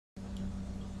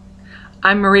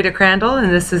I'm Marita Crandall,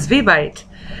 and this is VBITE.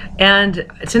 And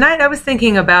tonight I was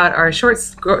thinking about our short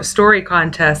story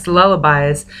contest,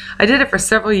 Lullabies. I did it for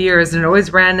several years and it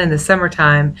always ran in the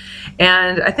summertime.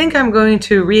 And I think I'm going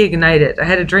to reignite it. I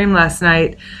had a dream last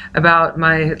night about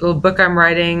my little book I'm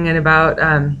writing and about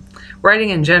writing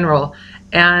in general.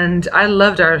 And I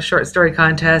loved our short story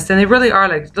contest, and they really are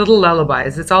like little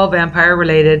lullabies. It's all vampire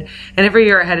related, and every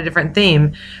year I had a different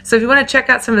theme. So if you want to check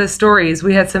out some of the stories,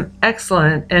 we had some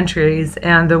excellent entries,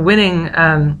 and the winning,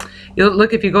 you'll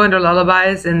look if you go under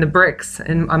lullabies in the bricks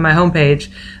on my homepage,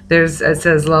 it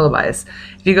says lullabies.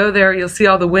 If you go there, you'll see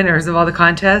all the winners of all the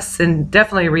contests, and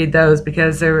definitely read those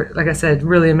because they're, like I said,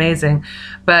 really amazing.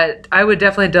 But I would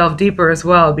definitely delve deeper as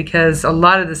well because a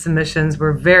lot of the submissions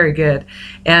were very good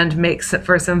and makes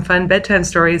for some fun bedtime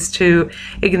stories to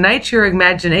ignite your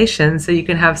imagination so you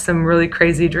can have some really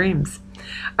crazy dreams.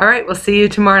 All right, we'll see you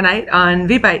tomorrow night on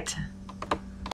VBITE.